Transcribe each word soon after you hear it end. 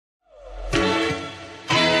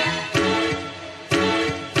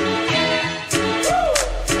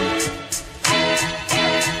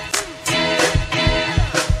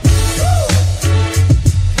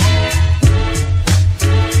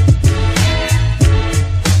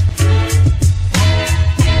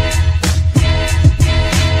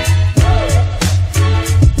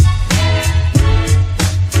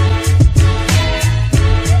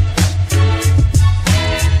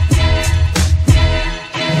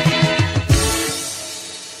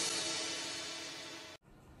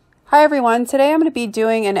Hi everyone, today I'm going to be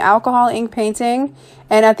doing an alcohol ink painting,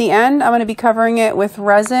 and at the end I'm going to be covering it with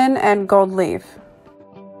resin and gold leaf.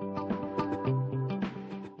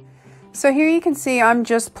 So here you can see I'm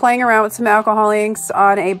just playing around with some alcohol inks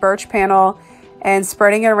on a birch panel and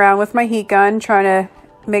spreading it around with my heat gun, trying to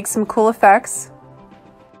make some cool effects.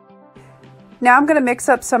 Now I'm going to mix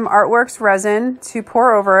up some ArtWorks resin to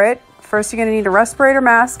pour over it. First you're going to need a respirator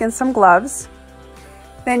mask and some gloves.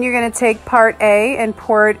 Then you're going to take part A and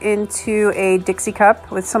pour it into a Dixie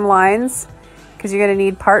cup with some lines, because you're going to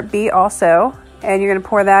need part B also. And you're going to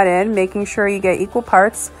pour that in, making sure you get equal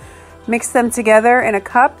parts. Mix them together in a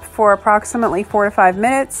cup for approximately 4 to 5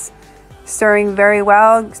 minutes, stirring very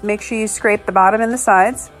well. Make sure you scrape the bottom and the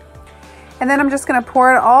sides. And then I'm just going to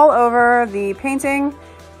pour it all over the painting,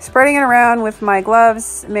 spreading it around with my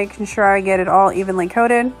gloves, making sure I get it all evenly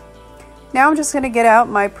coated. Now I'm just going to get out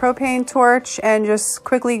my propane torch and just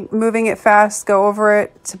quickly moving it fast, go over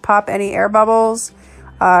it to pop any air bubbles,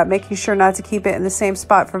 making sure not to keep it in the same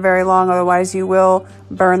spot for very long, otherwise you will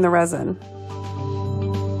burn the resin.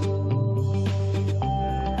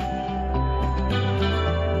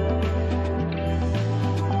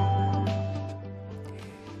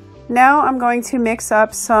 Now I'm going to mix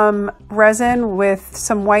up some resin with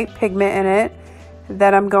some white pigment in it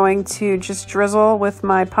that I'm going to just drizzle with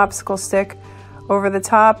my popsicle stick over the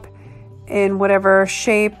top in whatever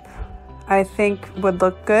shape I think would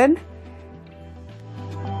look good.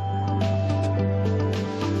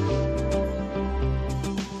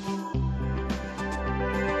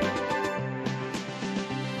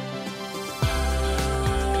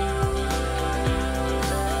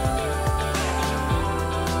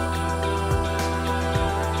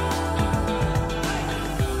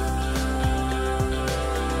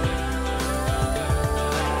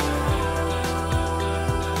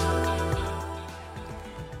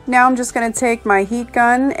 Now I'm just going to take my heat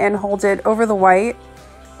gun and hold it over the white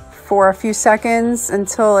for a few seconds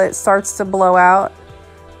until it starts to blow out.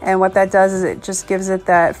 And what that does is it just gives it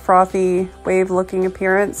that frothy wave looking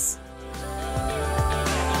appearance.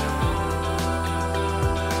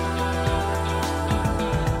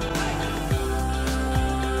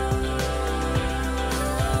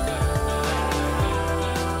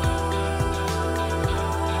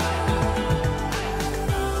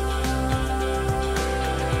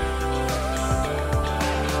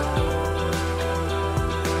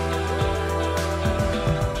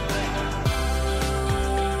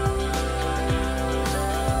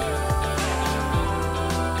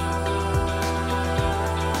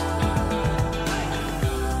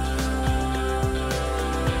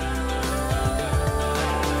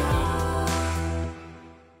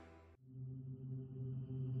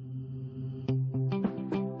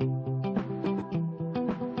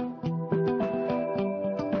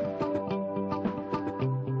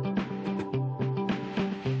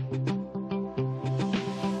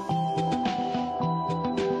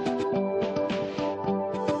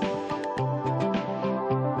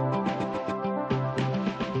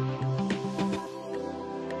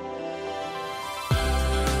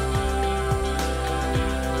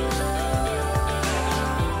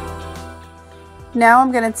 Now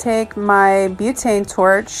I'm going to take my butane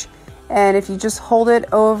torch, and if you just hold it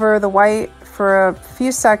over the white for a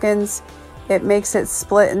few seconds, it makes it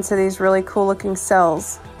split into these really cool looking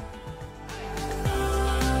cells.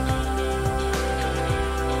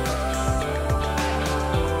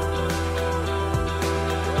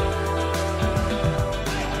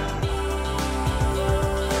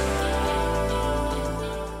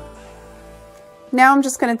 Now I'm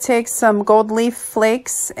just going to take some gold leaf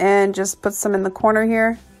flakes and just put some in the corner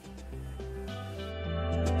here.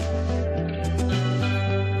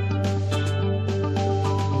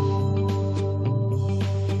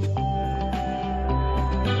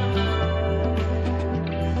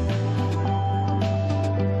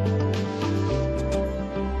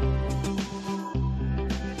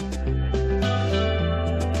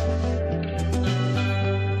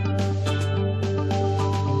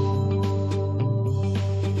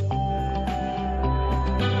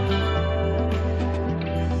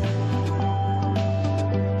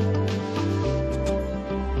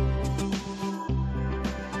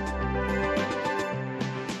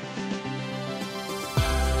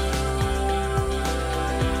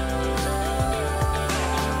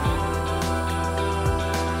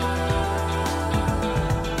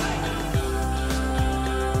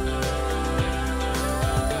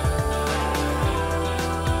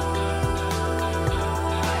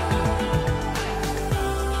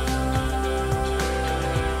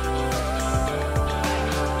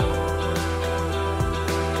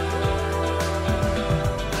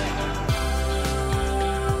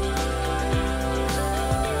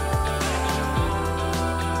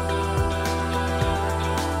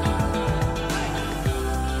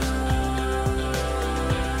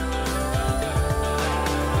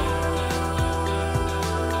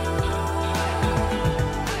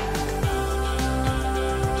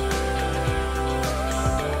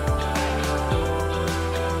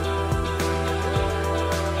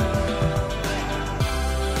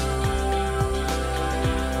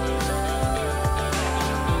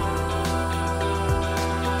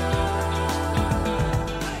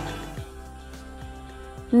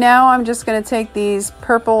 Now I'm just going to take these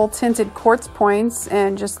purple tinted quartz points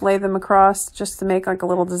and just lay them across just to make like a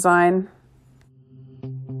little design.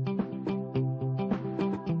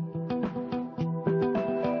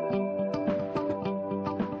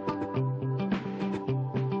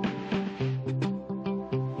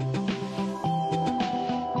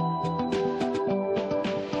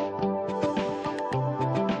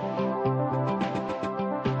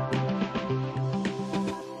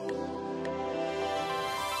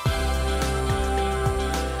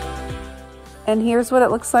 And here's what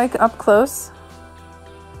it looks like up close.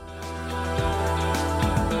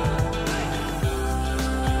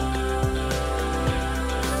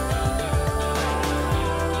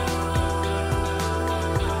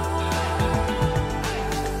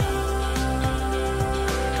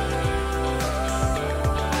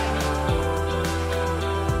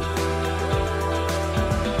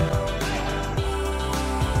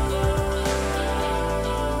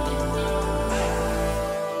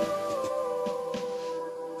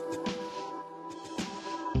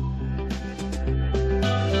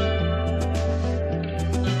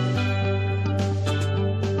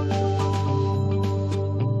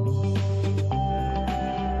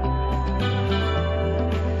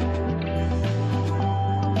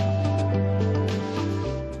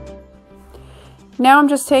 Now I'm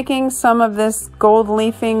just taking some of this gold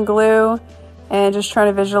leafing glue and just trying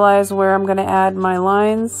to visualize where I'm going to add my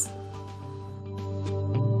lines.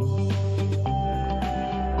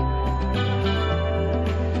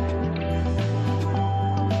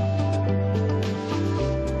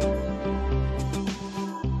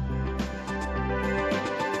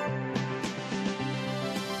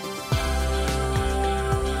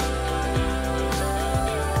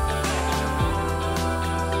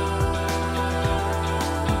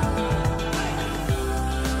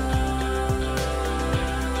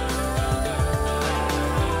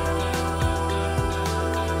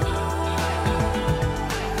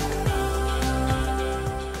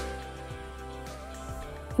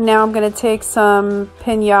 Now I'm going to take some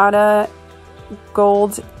Pinata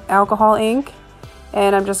gold alcohol ink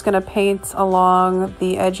and I'm just going to paint along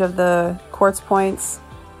the edge of the quartz points.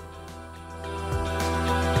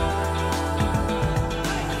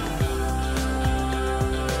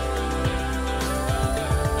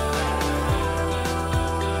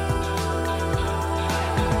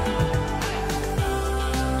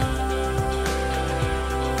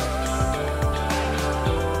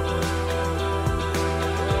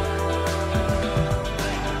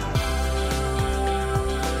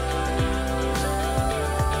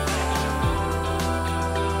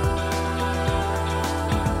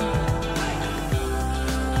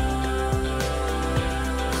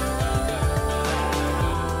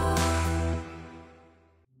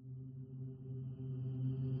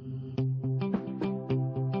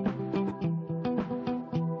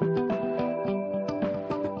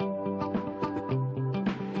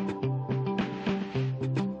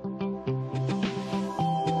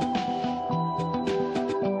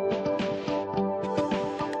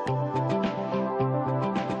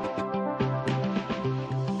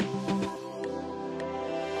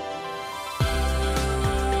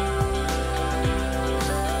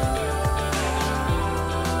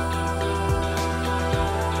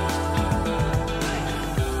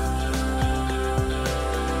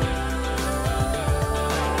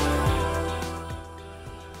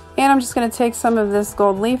 And I'm just going to take some of this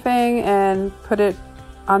gold leafing and put it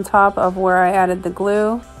on top of where I added the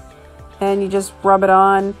glue. And you just rub it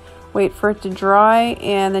on, wait for it to dry,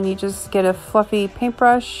 and then you just get a fluffy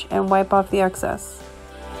paintbrush and wipe off the excess.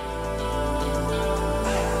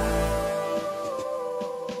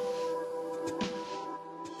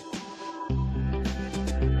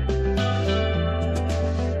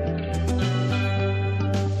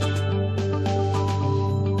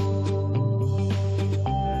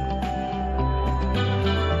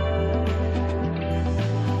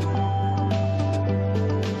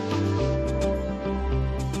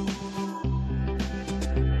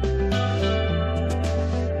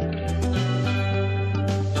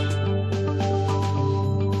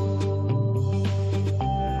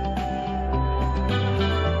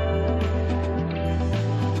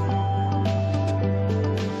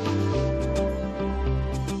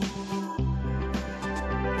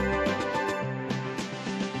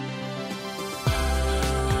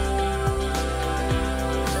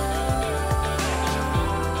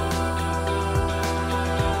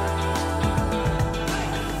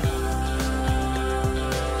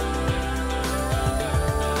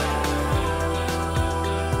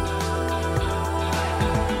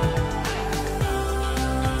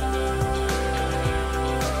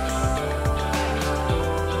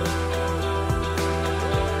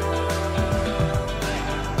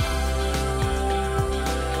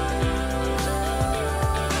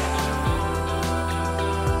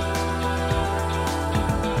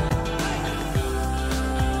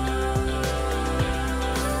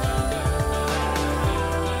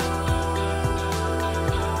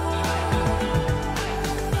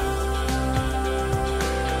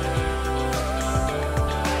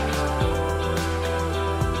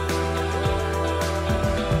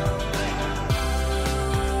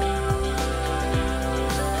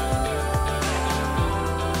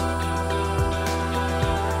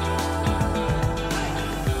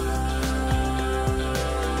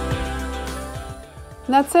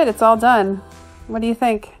 And that's it, it's all done. What do you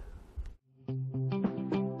think?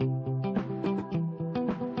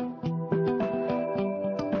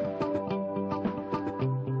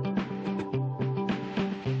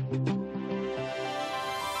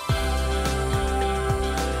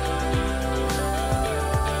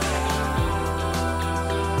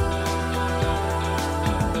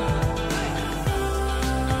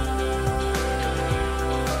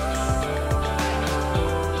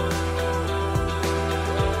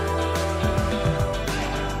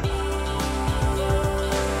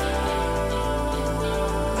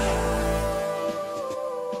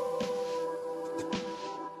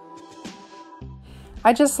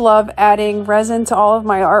 I just love adding resin to all of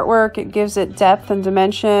my artwork. It gives it depth and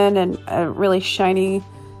dimension and a really shiny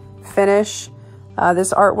finish.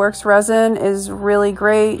 This ArtWorks resin is really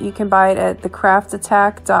great. You can buy it at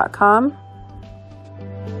thecraftattack.com.